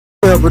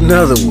up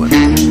another one.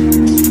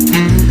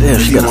 Damn,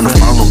 she wanna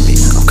follow me.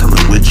 I'm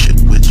coming with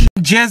you.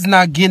 Just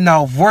not getting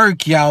off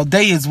work, y'all.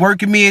 They is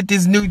working me at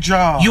this new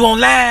job. You on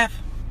live?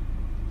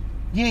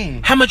 Yeah.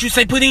 How much you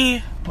say put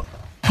in?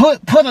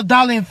 Put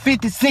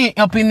 $1.50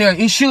 up in there.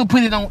 It should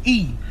put it on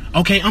E.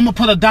 Okay, I'm gonna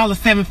put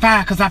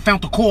 $1.75 because I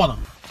found the quarter.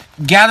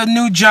 Got a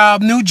new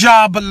job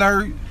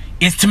alert.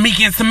 Is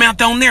Tamika and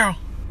Samantha on there?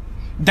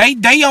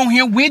 They on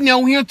here, Whitney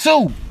on here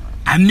too.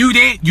 I knew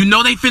that. You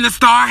know they finna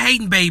start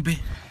hating, baby.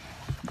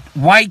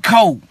 White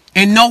coat.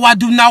 And no, I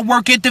do not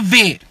work at the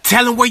vet.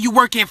 Tell them where you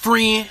work at,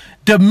 friend.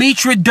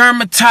 Dimitri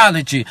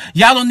Dermatology.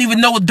 Y'all don't even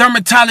know what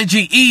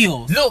dermatology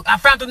is. Look, I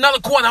found another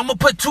quarter. I'm gonna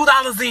put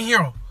 $2 in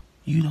here.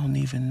 You don't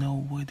even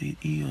know what it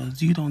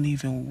is. You don't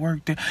even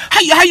work there.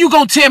 How you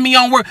gonna tell me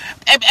on work?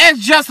 Ask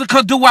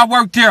Jessica, do I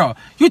work there?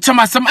 You talking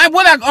about something? I'm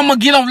gonna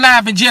get on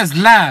live and just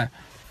lie.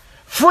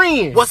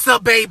 Friend. What's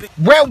up, baby?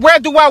 Where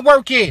do I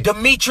work at?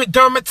 Dimitri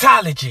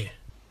Dermatology.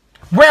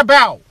 Where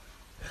about?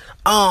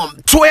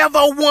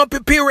 1201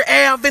 Papiri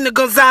Ave in the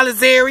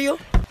Gonzales area.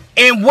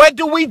 And what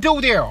do we do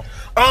there?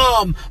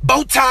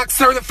 Botox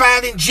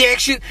certified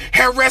injection,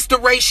 hair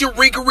restoration,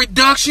 wrinkle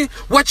reduction.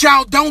 What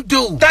y'all don't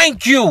do?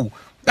 Thank you.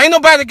 Ain't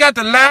nobody got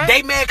the lie.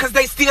 They mad cause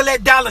they steal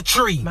at Dollar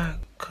Tree. My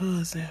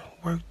cousin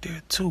worked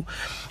there too.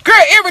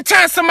 Girl, every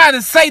time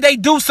somebody say they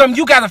do something,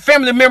 you got a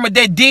family member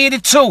that did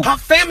it too. Her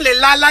family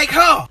lie like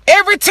her.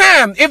 Every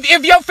time.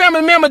 If your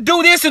family member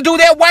do this and do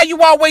that, why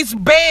you always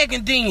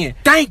begging then?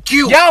 Thank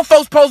you. Y'all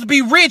folks supposed to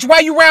be rich. Why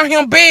you around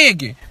here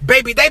begging?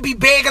 Baby, they be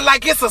begging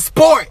like it's a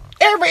sport.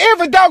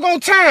 Every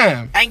doggone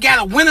time. Ain't got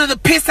a winner to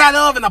piss out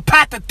of and a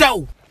pot to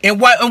throw. And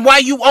why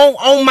you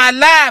on my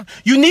live,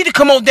 you need to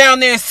come on down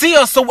there and see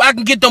us so I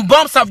can get them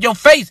bumps off your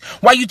face.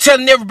 Why you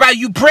telling everybody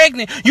you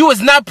pregnant? You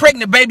is not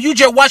pregnant, baby. You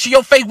just washing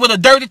your face with a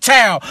dirty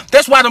towel.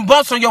 That's why them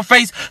bumps on your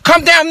face.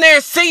 Come down there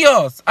and see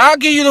us. I'll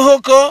give you the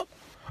hookup.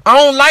 I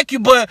don't like you,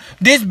 but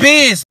this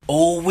biz.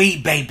 Oh,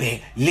 wait,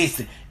 baby.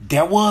 Listen,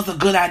 that was a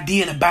good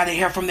idea to buy the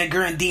hair from that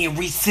girl and then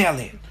resell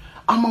it.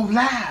 I'm on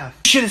live.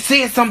 You should have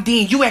said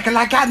something. You acting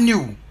like I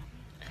knew.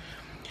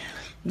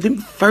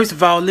 First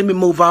of all, let me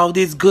move all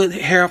this good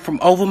hair from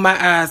over my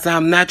eyes.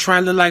 I'm not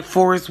trying to look like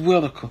Forrest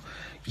Whitaker.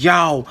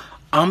 Y'all,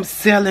 I'm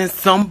selling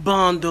some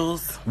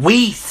bundles.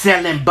 We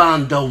selling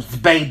bundles,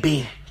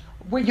 baby.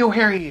 Where your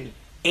hair is?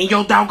 In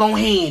your doggone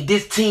hand.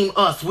 This team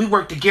us. We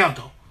work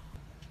together.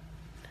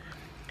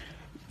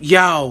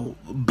 Y'all,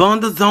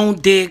 bundles on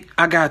deck.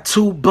 I got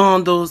 2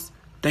 bundles.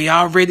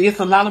 It's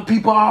a lot of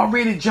people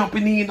already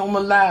jumping in on the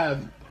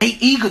live. They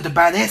eager to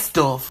buy that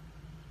stuff.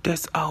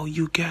 That's all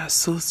you got,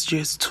 sis?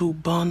 Just 2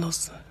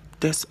 bundles?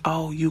 That's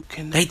all you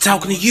can... They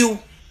talking to you?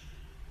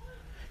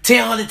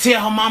 Tell her to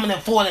tell her mama to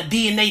afford a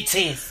DNA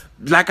test.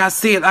 Like I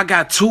said, I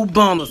got 2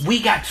 bundles.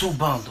 We got 2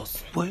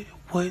 bundles.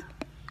 What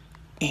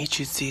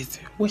inches is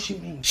it? What she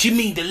mean? She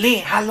mean the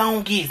length. How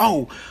long is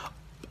it?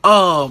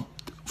 Oh,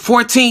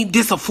 14.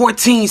 This a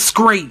 14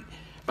 straight.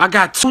 I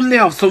got 2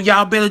 left, so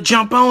y'all better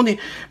jump on it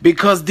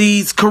because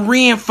these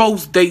Korean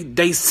folks,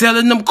 they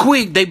selling them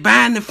quick. They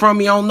buying it from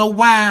me. I don't know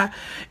why.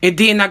 And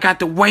then I got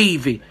the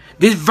wavy.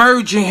 This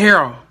virgin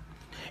hair.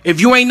 If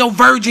you ain't no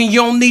virgin,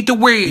 you don't need to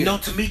wear it. You know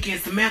Tamika and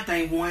Samantha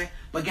ain't one,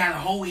 but got a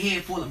whole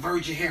head full of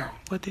virgin hair.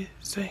 What did it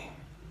say?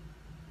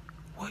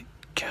 What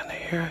kind of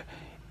hair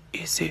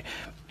is it?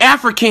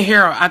 African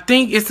hair. I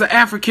think it's an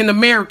African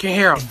American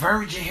hair. It's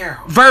virgin hair.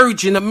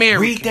 Virgin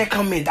American. Read that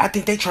comment. I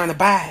think they trying to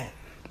buy it.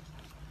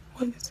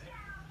 What is it?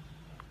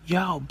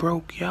 Y'all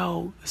broke.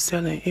 Y'all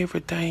selling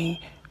everything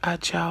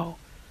at y'all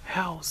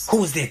house.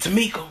 Who is that?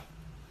 Tamika?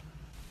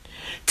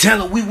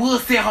 Tell her we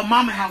would sell her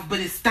mama house, but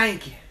it's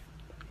stinking.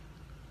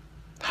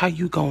 How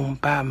you gonna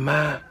buy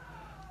my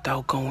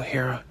doggone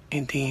hair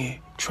and then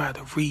try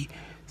to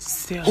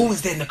resell Who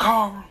is that in the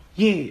car?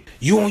 Yeah.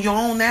 You on your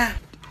own now?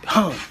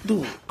 Huh,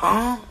 do it.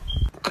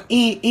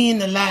 In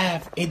the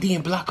live and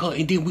then block her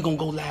and then we gonna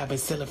go live and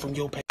sell it from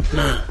your page.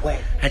 Nah,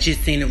 I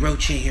just seen the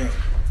roach in here.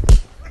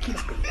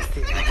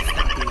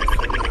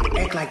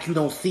 Act like you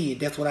don't see it.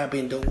 That's what I've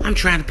been doing. I'm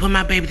trying to put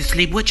my baby to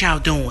sleep. What y'all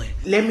doing?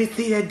 Let me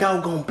see that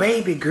doggone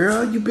baby,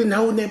 girl. You been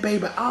holding that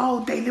baby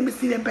all day. Let me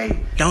see that baby.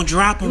 Don't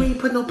drop him. You ain't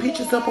put no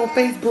pictures up on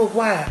Facebook.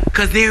 Why?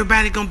 Cause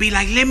everybody gonna be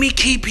like, let me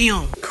keep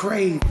him.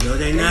 Crazy. No,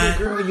 they not.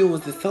 Girl, you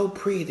was so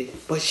pretty,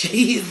 but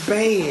she is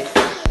bad.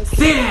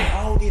 See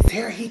that? All this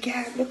hair he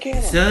got. Look at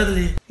him. It's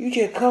ugly. You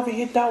just cover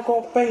his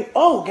doggone face.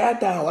 Oh,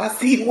 goddamn. I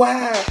see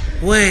why.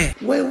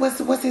 What? Wait,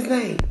 what's his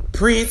name?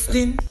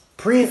 Princeton.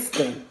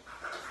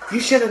 You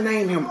should have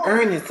named him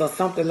Ernest or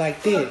something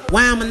like that.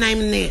 Why am I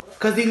naming that?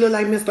 Because he look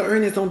like Mr.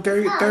 Ernest on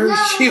third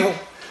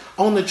shift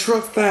on the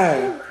truck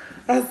side.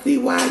 I see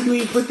why you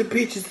ain't put the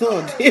pictures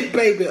up. This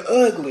baby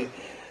ugly.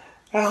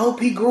 I hope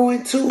he grow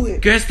into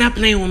it. Girl, stop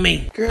playing with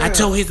me. Girl. I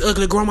told his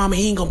ugly grandmama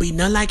he ain't gonna be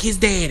nothing like his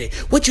daddy.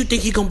 What you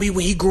think he gonna be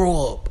when he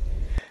grow up?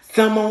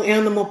 Some on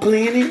Animal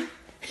Planet.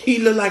 He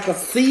look like a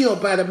seal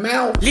by the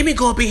mouth. Let me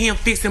go up in here and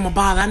fix him a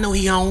bottle. I know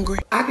he hungry.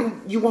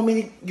 You want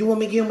me to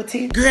give him a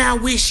tip? Girl, I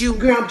wish you.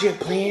 Girl, I'm just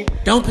playing.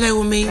 Don't play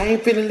with me. I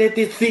ain't finna let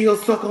this seal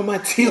suck on my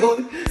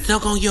titty.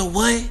 Suck on your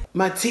what?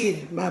 My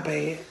titty, my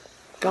bad.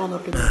 Gone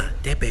up in there.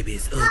 That baby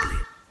is ugly.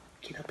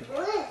 Get up in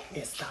here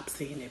and stop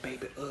saying that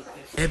baby ugly.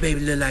 That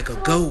baby look like a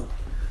goat.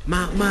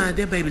 Mom,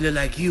 that baby look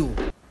like you.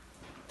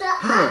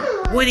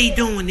 Huh? What he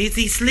doing? Is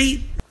he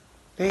asleep?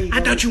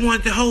 I thought you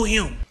wanted to hold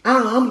him.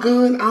 I'm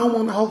good. I don't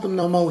want to hold him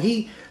no more.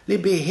 He a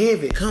little bit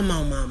heavy. Come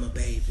on, mama,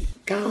 baby.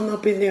 Gone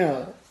up in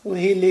there with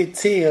his little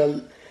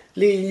tail.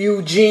 Little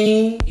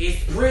Eugene.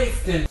 It's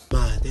Preston.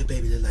 Ma, that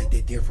baby look like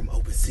that deer from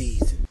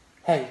overseas.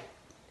 Hey,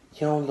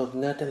 you don't look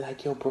nothing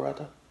like your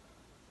brother.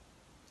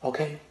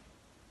 Okay?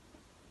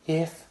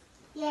 Yes?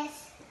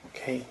 Yes.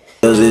 Okay.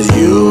 Cause it's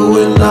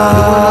you and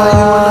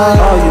I.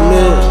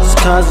 Arguments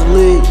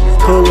constantly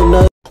pulling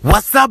up.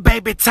 What's up,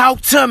 baby?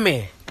 Talk to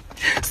me.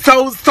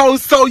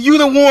 So you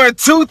done won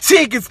 2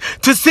 tickets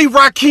to see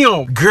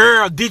Rakim.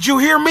 Girl, did you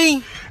hear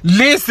me?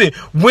 Listen,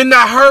 when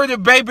I heard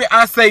it, baby,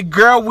 I say,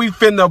 girl, we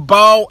finna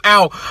ball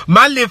out.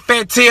 My little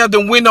fat tail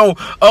done went on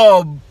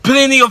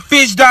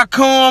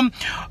plentyoffish.com,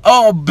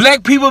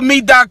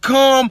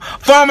 blackpeoplemeet.com,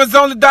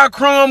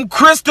 farmersonly.com,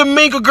 Krista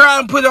Minka, girl,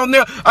 I put it on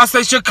there. I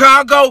say,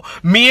 Chicago,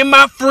 me and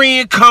my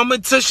friend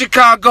coming to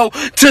Chicago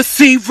to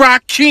see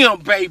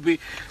Rakim, baby.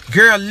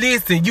 Girl,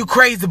 listen, you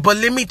crazy, but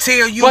let me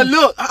tell you. But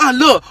look,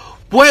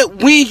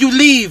 when you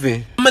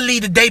leaving? I'ma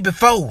leave the day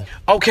before.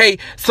 Okay,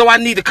 so I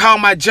need to call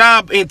my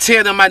job and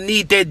tell them I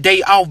need that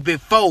day off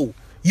before.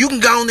 You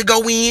can go on and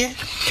go in.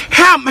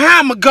 How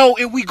I'ma go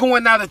if we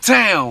going out of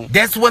town?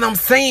 That's what I'm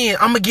saying.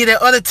 I'ma get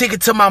that other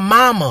ticket to my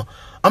mama.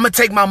 I'ma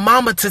take my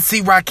mama to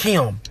see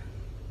Rakim.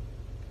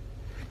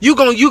 You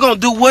gonna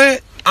do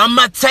what?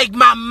 I'ma take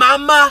my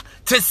mama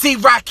to see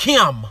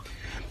Rakim.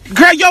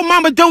 Girl, your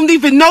mama don't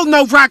even know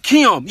no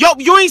Rakim. Yo,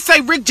 you ain't say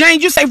Rick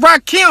James, you say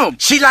Rakim.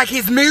 She like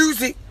his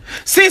music.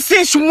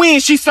 Since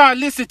when she started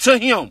listening to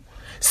him?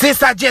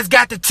 Since I just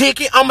got the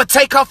ticket, I'ma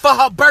take her for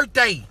her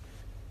birthday.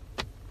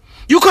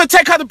 You couldn't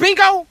take her to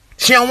bingo?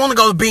 She don't want to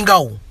go to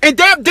bingo. And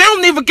they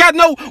don't even got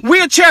no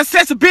wheelchair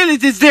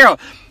accessibilities there.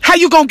 How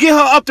you gonna get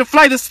her up the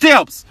flight of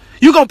steps?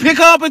 You gonna pick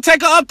her up and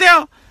take her up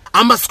there?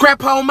 I'ma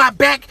scrap her on my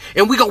back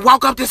and we gonna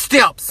walk up the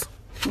steps.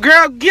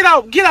 Girl, get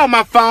out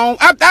my phone.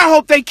 I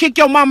hope they kick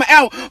your mama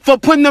out for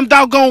putting them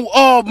doggone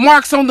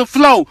marks on the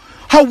floor.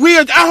 I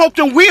hope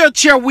them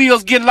wheelchair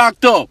wheels get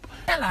locked up.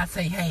 Hell, I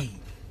say hey.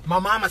 My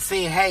mama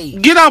said hey.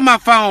 Get out my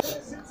phone.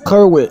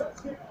 Kerwin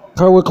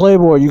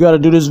Claiborne, you gotta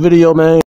do this video, man.